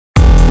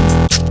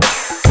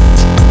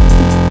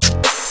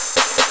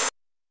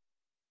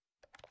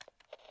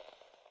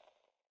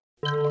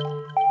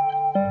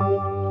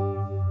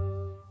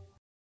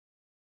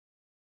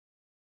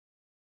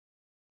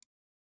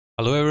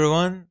Hello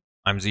everyone,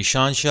 I'm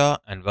Zishan Shah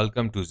and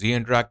welcome to Z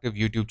Interactive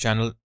YouTube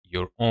channel,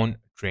 your own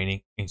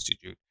training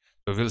institute.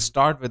 So we'll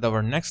start with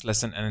our next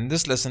lesson, and in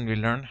this lesson we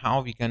learn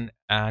how we can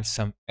add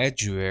some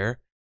edgeware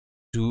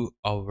to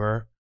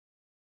our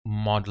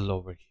model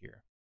over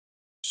here.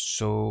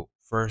 So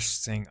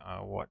first thing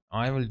what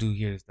I will do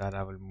here is that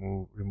I will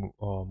move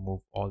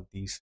all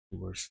these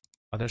towards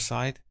other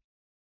side.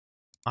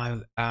 I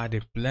will add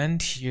a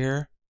blend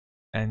here,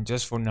 and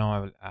just for now I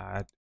will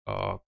add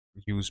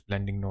use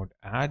blending node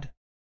add,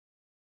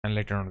 and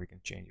later on we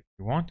can change if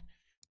you want.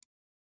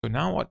 So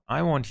now what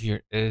I want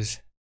here is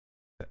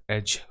the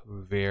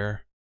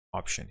edgeware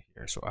option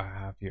here. So I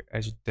have here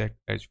edge deck,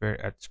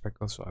 edgeware, add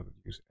speckle. So I will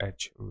use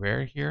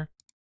edgeware here.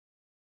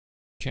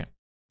 Okay.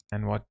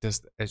 And what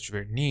does the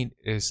edgeware need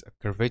is a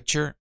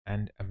curvature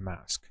and a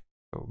mask.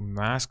 So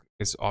mask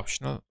is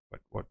optional, but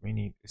what we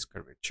need is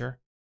curvature.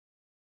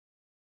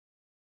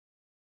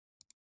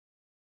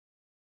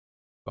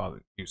 So I will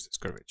use this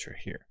curvature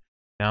here.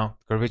 Now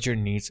curvature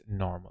needs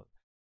normal.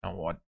 Now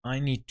what I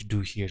need to do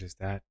here is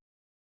that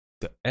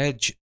the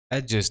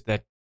edges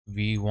that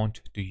we want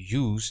to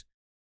use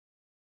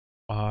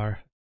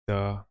are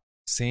the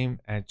same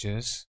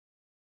edges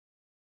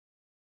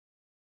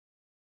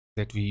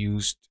that we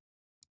used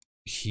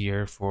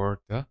here for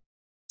the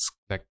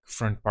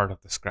front part of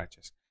the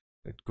scratches.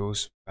 It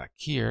goes back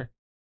here.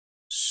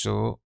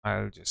 So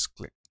I'll just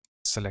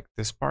select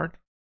this part,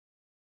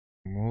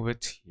 move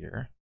it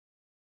here,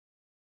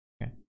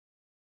 okay,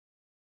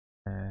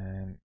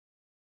 and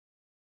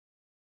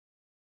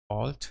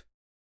Alt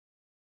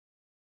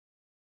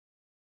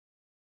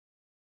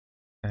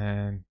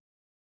and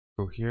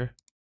go here,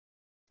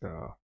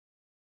 the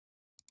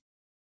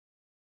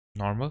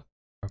normal.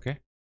 Okay,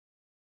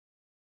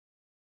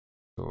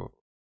 so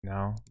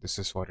now this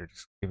is what it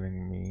is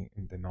giving me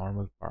in the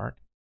normal part,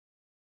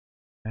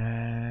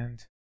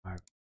 and I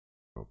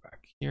go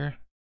back here,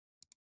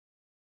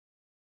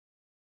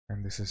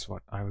 and this is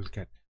what I will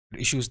get.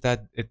 The issue is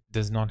that it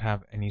does not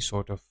have any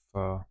sort of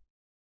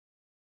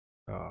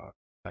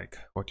like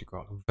what you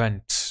call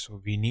vents, so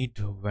we need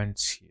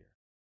vents here.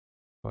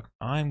 What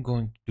I'm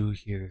going to do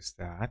here is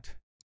that,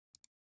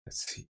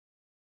 let's see,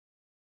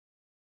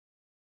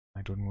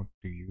 I don't want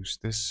to use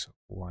this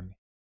one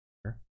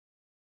here,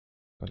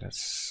 so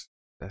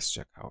let's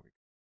check how we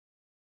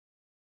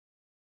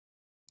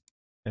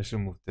let's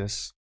remove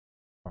this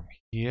from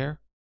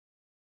here,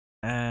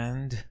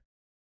 and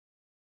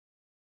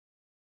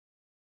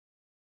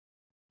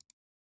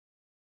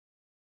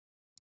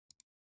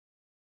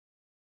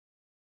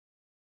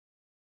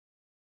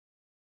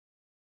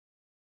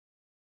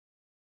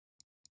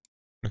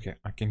okay,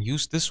 I can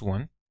use this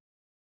one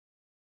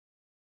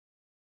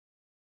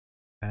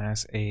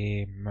as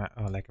a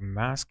like a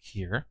mask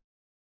here,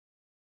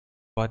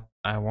 but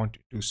I want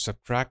to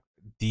subtract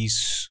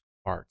these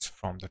parts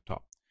from the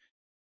top.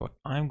 What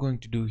I'm going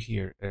to do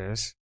here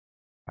is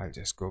I'll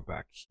just go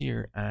back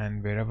here,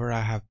 and wherever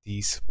I have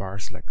these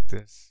parts like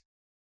this,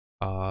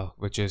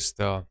 which is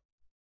the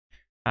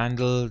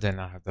handle, then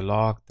I have the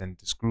lock, then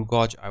the screw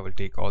gauge, I will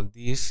take all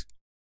these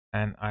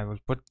and I will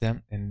put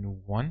them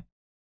in one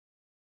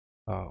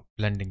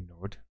blending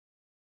node.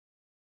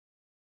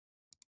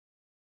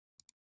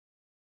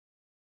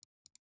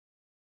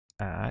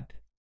 Add,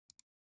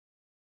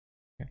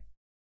 okay,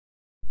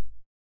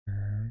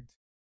 and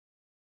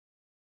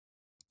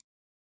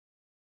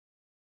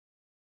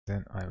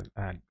then I will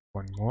add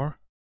one more,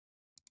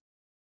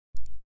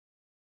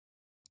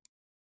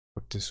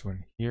 put this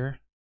one here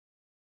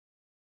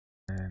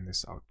and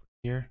this output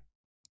here,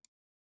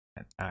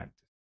 and add.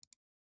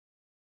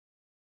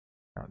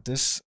 Now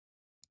this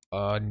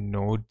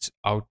node's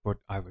output,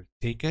 I will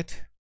take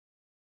it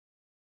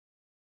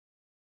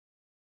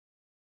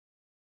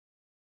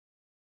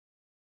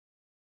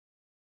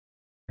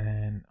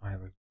and I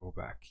will go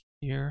back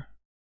here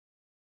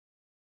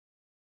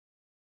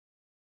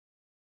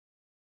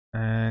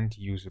and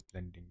use a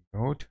blending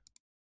node.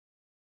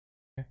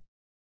 Okay.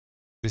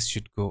 This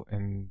should go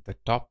in the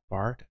top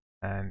part,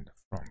 and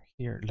from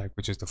here, like,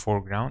 which is the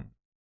foreground,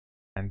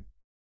 and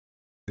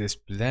this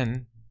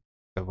blend,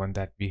 the one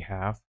that we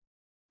have,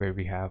 where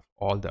we have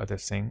all the other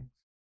things,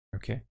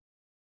 okay,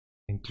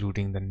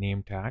 including the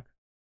name tag,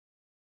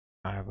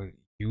 I will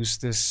use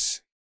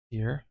this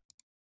here.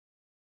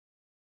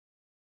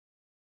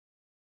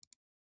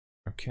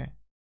 Okay,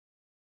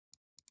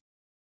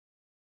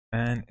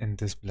 and in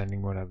this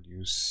blending mode I will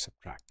use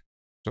subtract,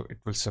 so it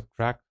will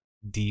subtract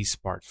these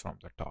parts from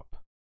the top,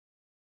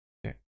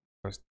 okay,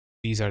 because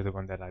these are the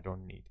one that I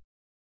don't need.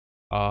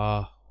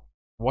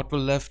 What will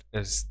left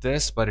is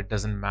this, but it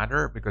doesn't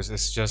matter because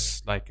it's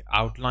just like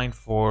outline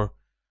for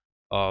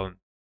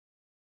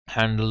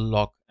handle,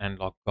 lock, and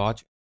lock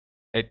gauge.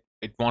 It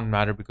won't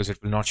matter because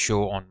it will not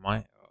show on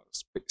my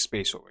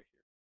space over here,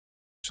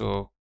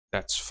 so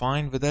that's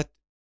fine with it.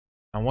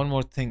 And one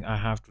more thing I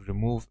have to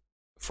remove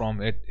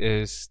from it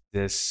is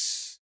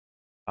this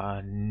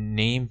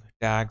name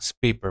tags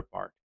paper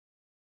part.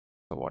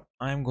 So what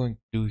I'm going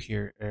to do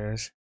here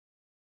is,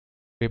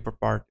 paper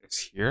part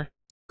is here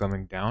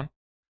coming down,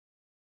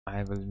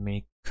 I will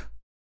make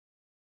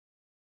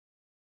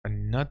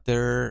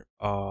another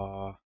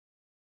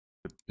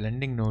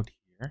blending node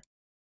here.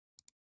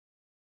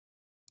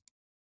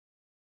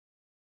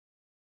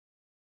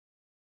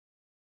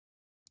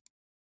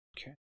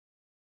 Okay,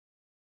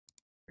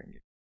 bring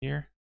it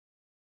here.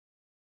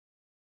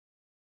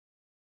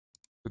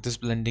 So this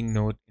blending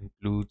node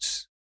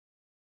includes,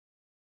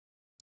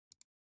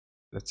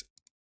 let's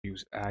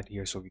use add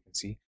here so we can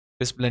see.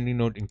 This blending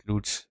node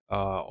includes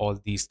all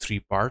these three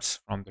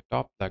parts from the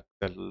top, like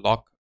the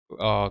lock,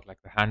 like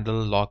the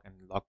handle, lock, and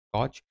lock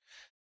gauge.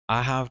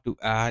 I have to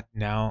add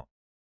now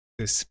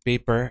this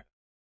paper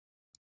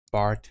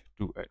part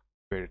to it.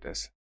 Where it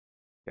is,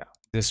 yeah,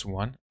 this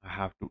one I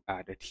have to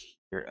add it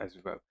here as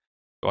well.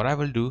 So what I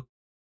will do,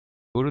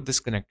 go to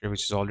this connector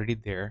which is already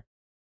there,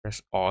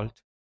 press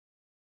Alt,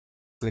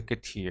 click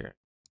it here,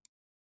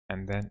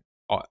 and then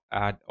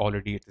add,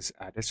 already it is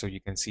added, so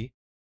you can see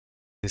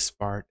this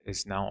part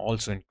is now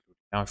also included.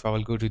 Now if I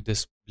will go to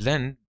this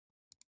blend,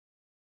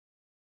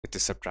 it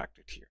is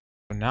subtracted here.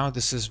 So now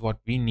this is what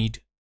we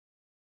need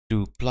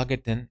to plug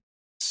it in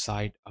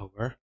inside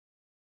our,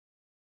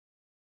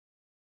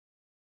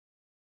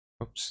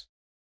 oops,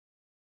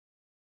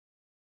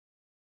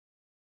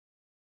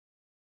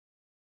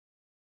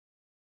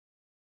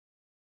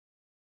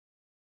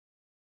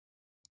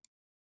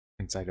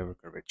 inside our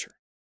curvature.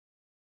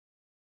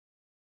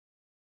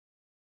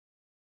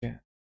 Yeah,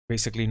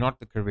 basically not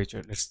the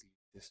curvature. Let's leave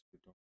this. We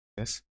don't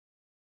need this.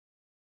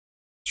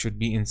 It should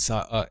be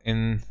inside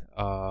in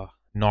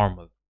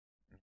normal.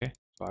 Okay,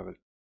 so I will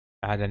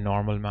add a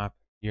normal map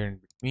here in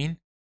between.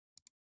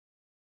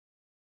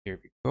 Here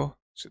we go.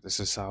 So this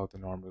is how the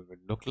normal will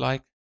look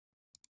like,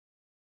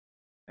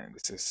 and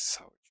this is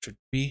how it should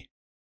be,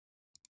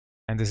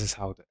 and this is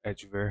how the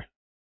edgeware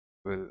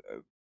will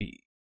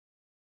be.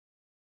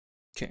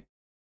 Okay.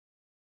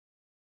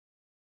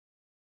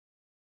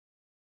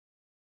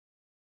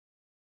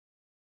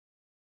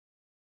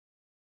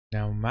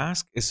 Now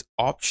mask is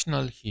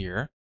optional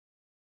here,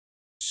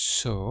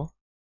 so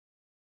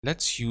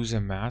let's use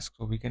a mask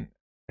so we can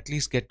at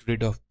least get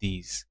rid of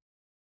these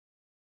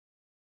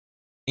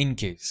in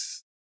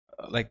case,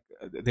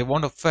 they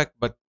won't affect,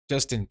 but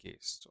just in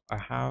case. So I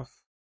have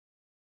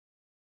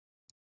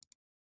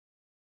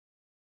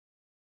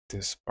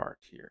this part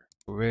here,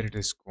 where it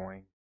is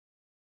going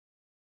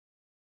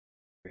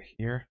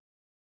here.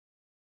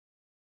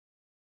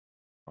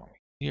 From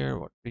here,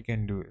 what we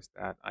can do is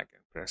that I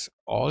can press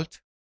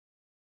Alt,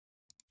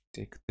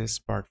 take this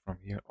part from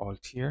here,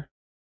 Alt here,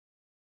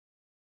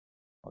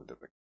 all the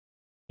way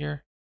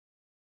here,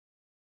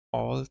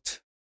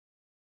 Alt,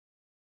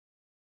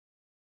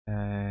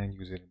 and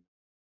use it.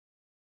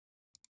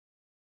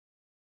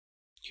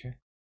 Okay.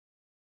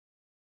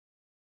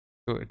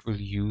 So it will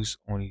use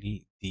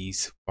only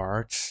these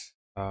parts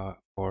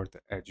for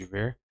the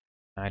edgeware,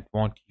 and it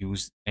won't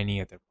use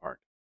any other part.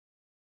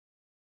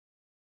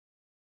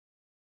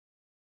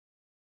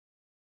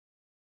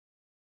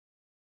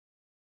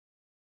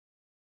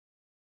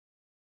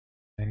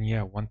 And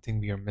yeah, one thing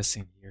we are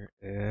missing here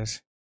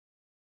is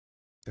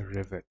the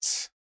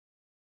rivets.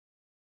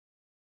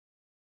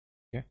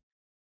 Okay,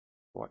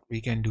 what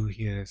we can do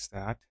here is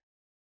that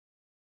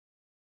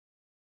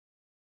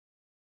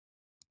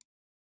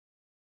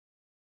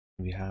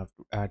we have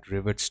to add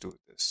rivets to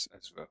this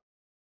as well.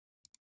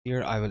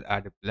 Here I will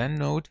add a blend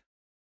node.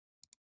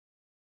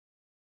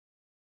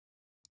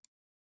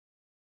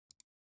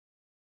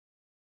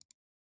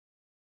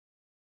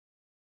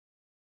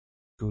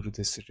 Go to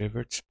this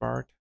rivets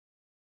part,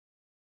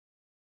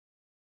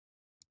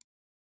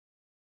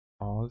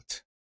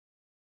 Alt,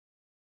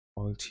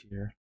 Alt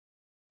here,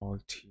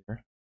 Alt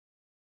here,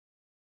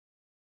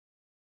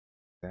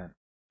 then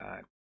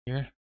add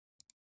here,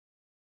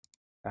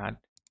 add.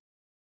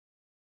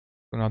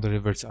 So now the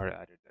rivets are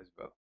added as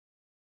well.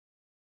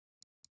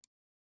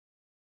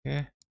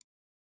 Okay,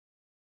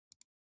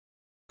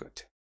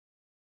 good.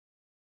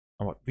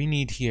 Now what we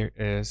need here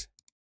is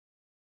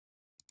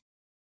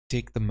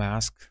take the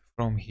mask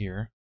from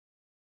here.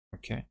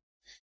 Okay,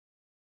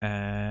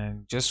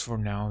 and just for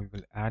now we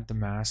will add the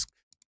mask,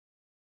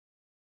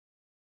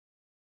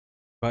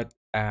 but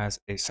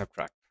as a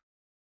subtract.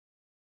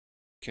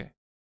 Okay,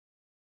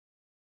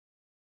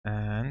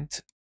 and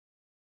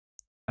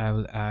I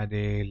will add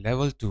a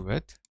level to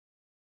it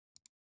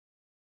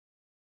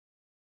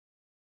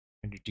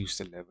and reduce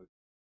the level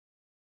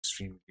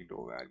extremely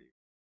low value.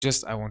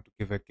 Just I want to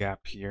give a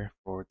gap here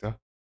for the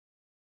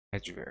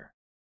edgeware.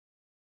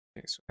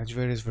 Okay, so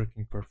edgeware is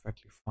working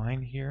perfectly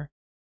fine here.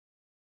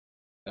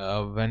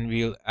 When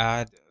we'll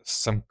add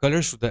some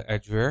colors to the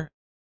edgeware,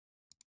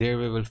 there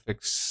we will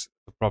fix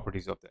the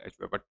properties of the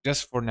edgeware, but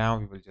just for now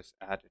we will just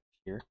add it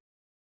here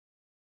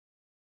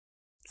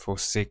for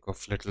sake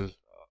of little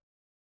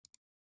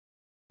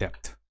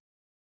depth.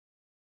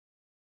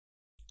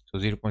 So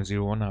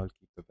 0.01, I will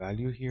keep the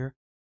value here.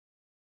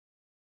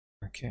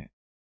 Okay,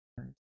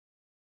 and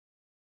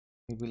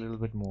maybe a little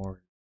bit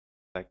more,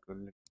 like a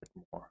little bit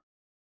more.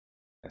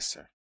 Yes,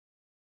 sir.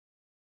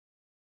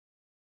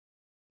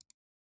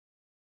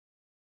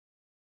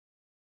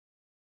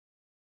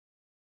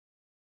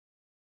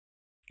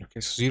 Okay,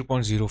 so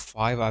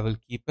 0.05 I will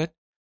keep it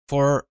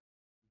for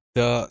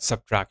the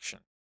subtraction,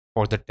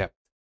 for the depth.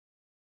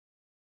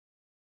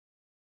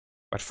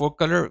 But for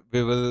color,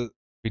 we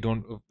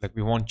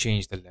won't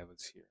change the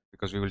levels here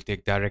because we will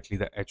take directly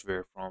the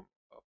edgeware from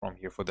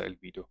here for the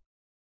albedo.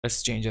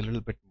 Let's change a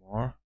little bit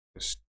more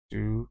just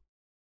to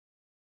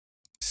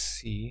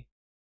see.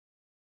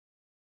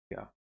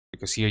 Yeah,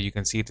 because here you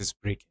can see it is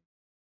breaking.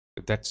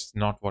 So that's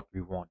not what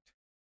we want.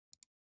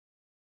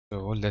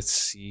 So let's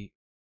see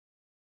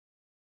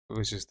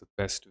which is the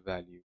best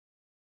value,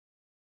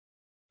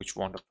 which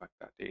won't affect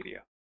that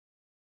area.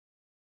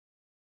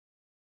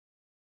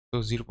 So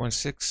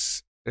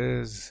 0.6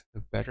 is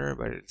better,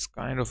 but it's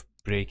kind of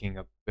breaking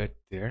a bit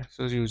there.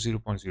 So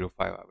 0.05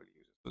 I will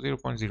use it. So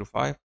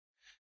 0.05,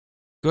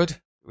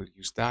 good. We'll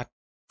use that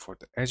for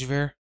the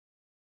edgeware.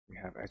 We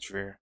have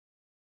edgeware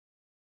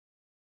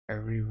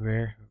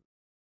everywhere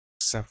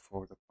except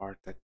for the part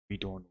that we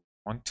don't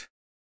want.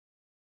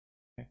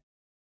 Okay.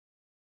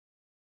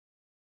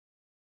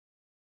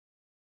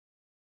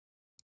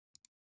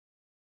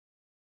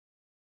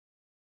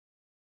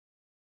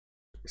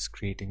 It's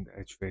creating the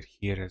edgeware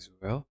here as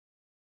well.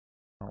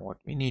 Now what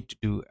we need to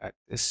do at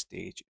this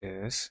stage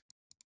is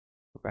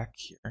go back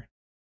here.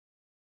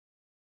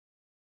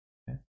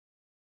 Okay.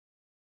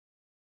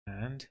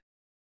 And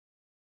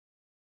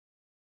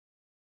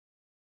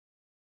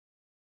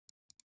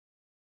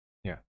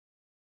yeah,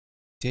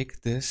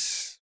 take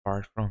this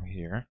part from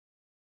here,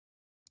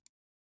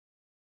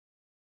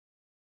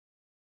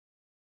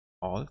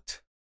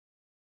 Alt,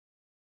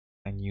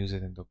 and use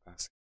it in the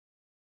opacity.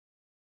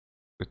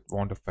 It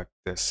won't affect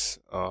this,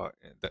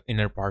 the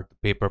inner part, the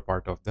paper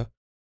part of the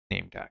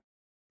name tag,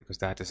 because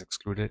that is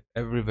excluded.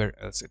 Everywhere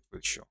else it will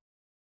show.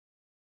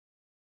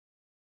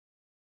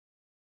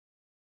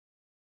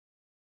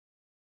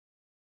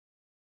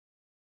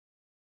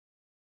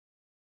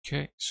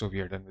 Okay, so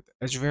we are done with the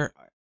edgeware.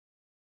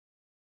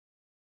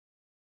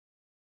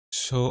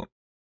 So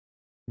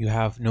you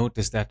have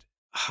noticed that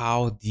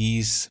how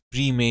these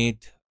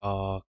pre-made,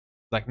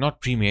 like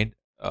not pre-made,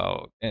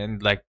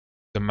 and like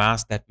the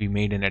mask that we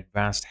made in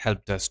advanced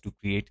helped us to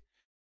create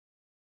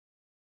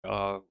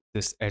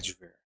this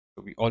edgeware.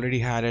 So we already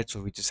had it,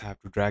 so we just have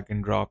to drag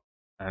and drop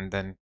and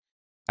then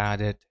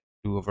add it,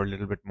 do over a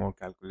little bit more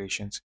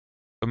calculations.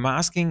 So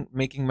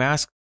making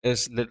mask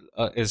is little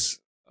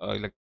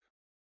like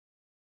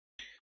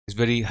is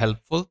very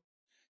helpful.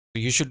 So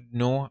you should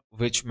know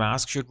which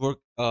mask should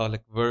work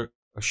like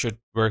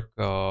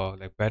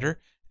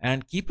better,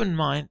 and keep in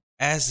mind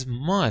as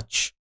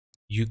much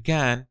you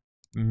can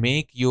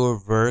make your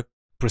work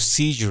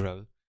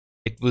procedural,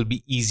 it will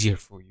be easier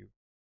for you.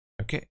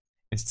 Okay,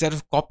 instead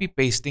of copy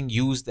pasting,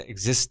 use the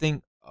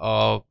existing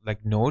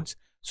like nodes,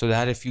 so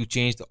that if you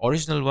change the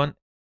original one,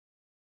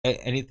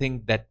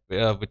 anything that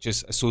which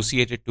is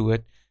associated to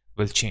it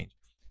will change.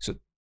 So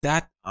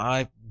that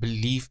I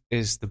believe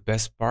is the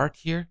best part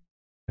here.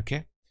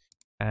 Okay,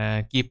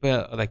 and keep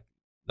everything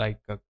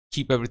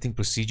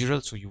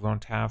procedural so you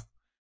won't have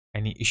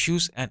any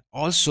issues, and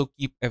also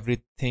keep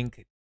everything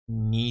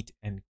neat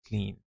and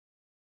clean.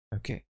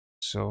 Okay,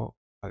 so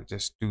I'll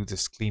just do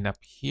this cleanup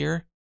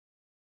here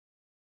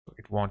so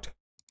it won't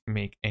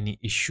make any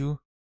issue.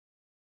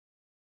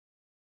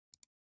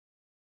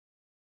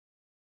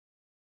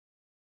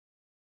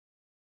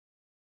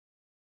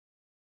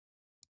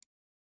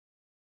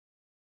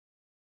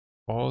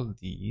 All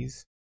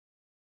these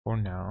for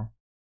now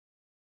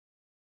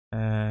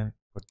and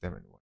put them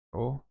in one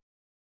row.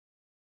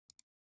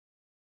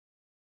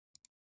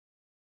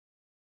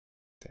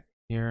 Then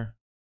here.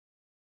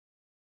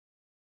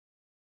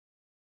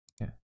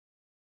 Yeah.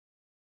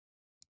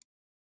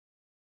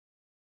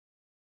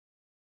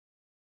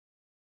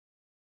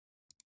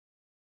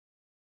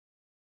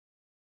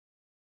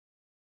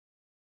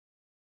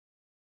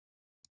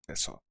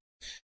 That's all.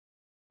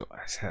 So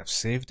I have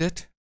saved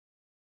it.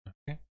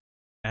 Okay,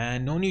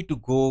 and no need to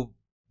go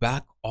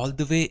back all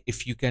the way.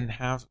 If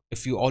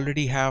you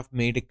already have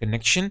made a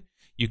connection,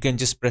 you can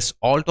just press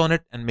Alt on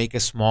it and make a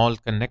small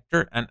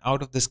connector, and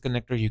out of this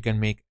connector you can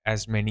make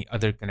as many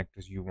other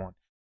connectors you want.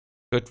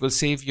 So it will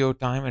save your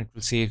time and it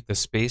will save the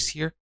space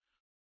here.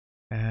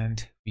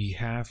 And we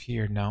have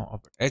here now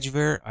our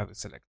edgeware. I will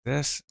select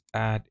this,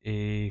 add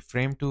a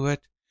frame to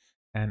it,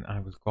 and I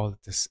will call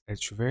this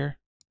edgeware.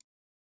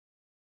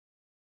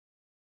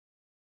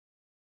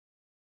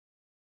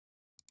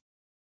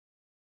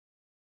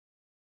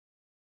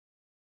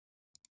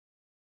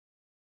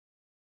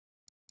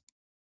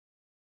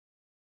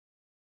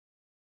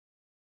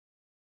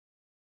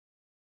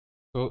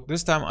 So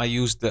this time I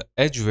use the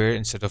edgeware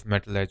instead of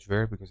metal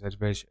edgeware, because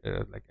edgeware,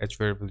 like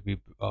edgeware will be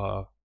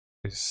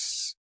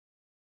is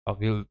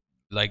will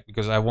like,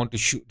 because I want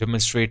to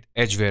demonstrate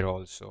edgeware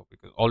also,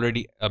 because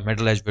already a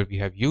metal edgeware we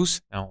have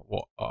used. Now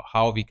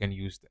how we can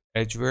use the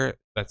edgeware,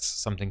 that's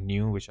something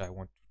new which I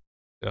want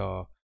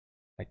to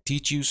like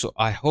teach you. So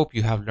I hope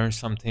you have learned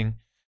something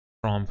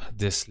from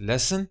this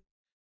lesson.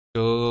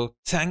 So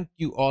thank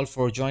you all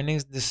for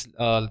joining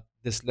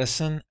this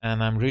lesson,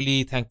 and I'm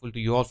really thankful to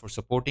you all for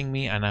supporting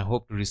me, and I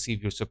hope to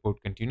receive your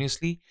support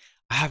continuously.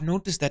 I have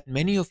noticed that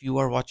many of you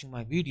are watching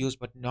my videos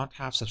but not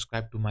have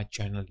subscribed to my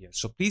channel yet.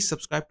 So please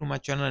subscribe to my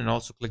channel and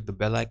also click the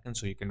bell icon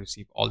so you can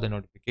receive all the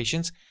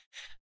notifications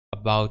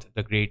about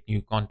the great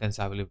new contents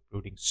I will be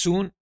uploading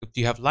soon. If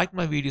you have liked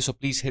my video, so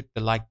please hit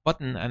the like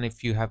button, and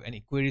if you have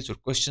any queries or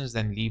questions,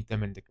 then leave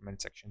them in the comment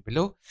section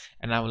below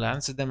and I will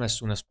answer them as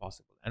soon as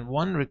possible. And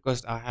one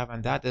request I have,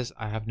 and that is,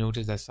 I have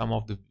noticed that some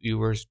of the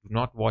viewers do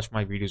not watch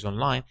my videos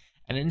online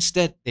and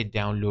instead they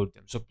download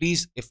them. So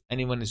please, if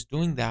anyone is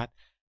doing that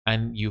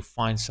and you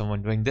find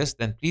someone doing this,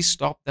 then please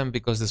stop them,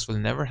 because this will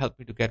never help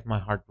me to get my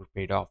hard work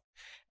paid off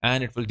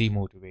and it will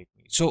demotivate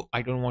me. So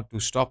I don't want to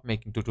stop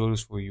making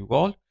tutorials for you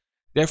all.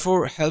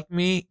 Therefore, help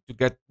me to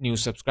get new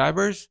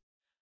subscribers.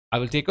 I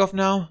will take off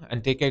now,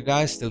 and take care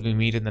guys till we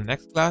meet in the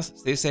next class.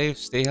 Stay safe,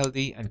 stay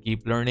healthy, and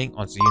keep learning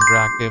on Z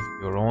Interactive,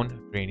 your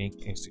own training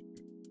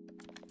institute.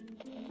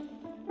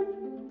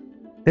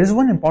 There is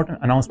one important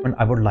announcement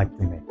I would like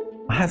to make.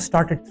 I have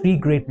started 3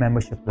 great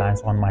membership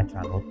plans on my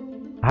channel.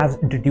 I have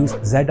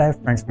introduced ZI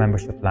Friends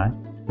membership plan,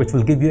 which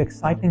will give you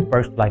exciting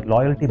perks like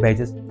loyalty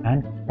badges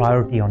and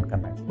priority on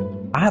comments.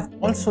 I have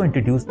also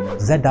introduced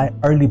ZI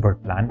Early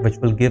Bird plan, which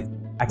will give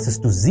access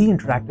to Z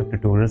Interactive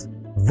tutorials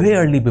way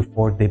early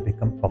before they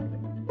become public.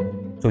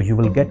 So you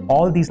will get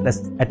all these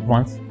lessons at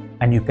once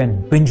and you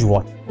can binge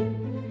watch.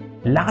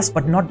 Last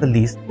but not the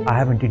least, I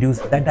have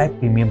introduced ZI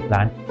Premium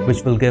plan,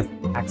 which will give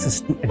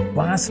access to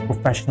advanced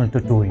professional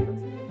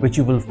tutorials, which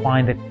you will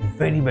find at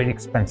very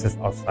expensive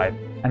outside,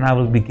 and I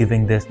will be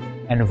giving this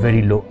at a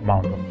very low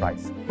amount of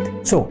price.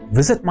 So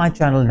visit my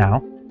channel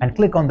now and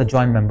click on the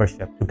join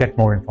membership to get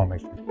more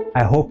information.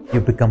 I hope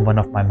you become one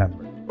of my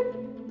members.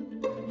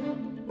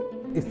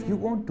 If you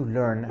want to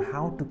learn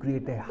how to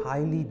create a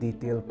highly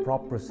detailed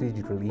prop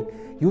procedurally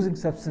using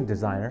Substance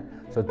Designer,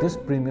 so this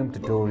premium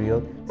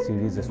tutorial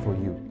series is for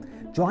you.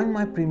 Join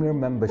my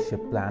premium membership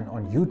plan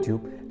on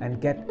YouTube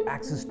and get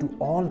access to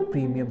all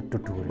premium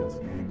tutorials.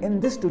 In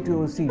this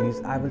tutorial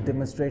series, I will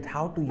demonstrate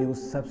how to use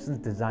Substance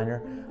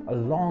Designer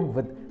along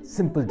with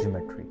simple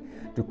geometry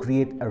to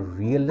create a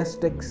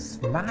realistic,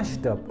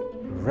 smashed up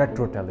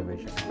retro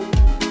television.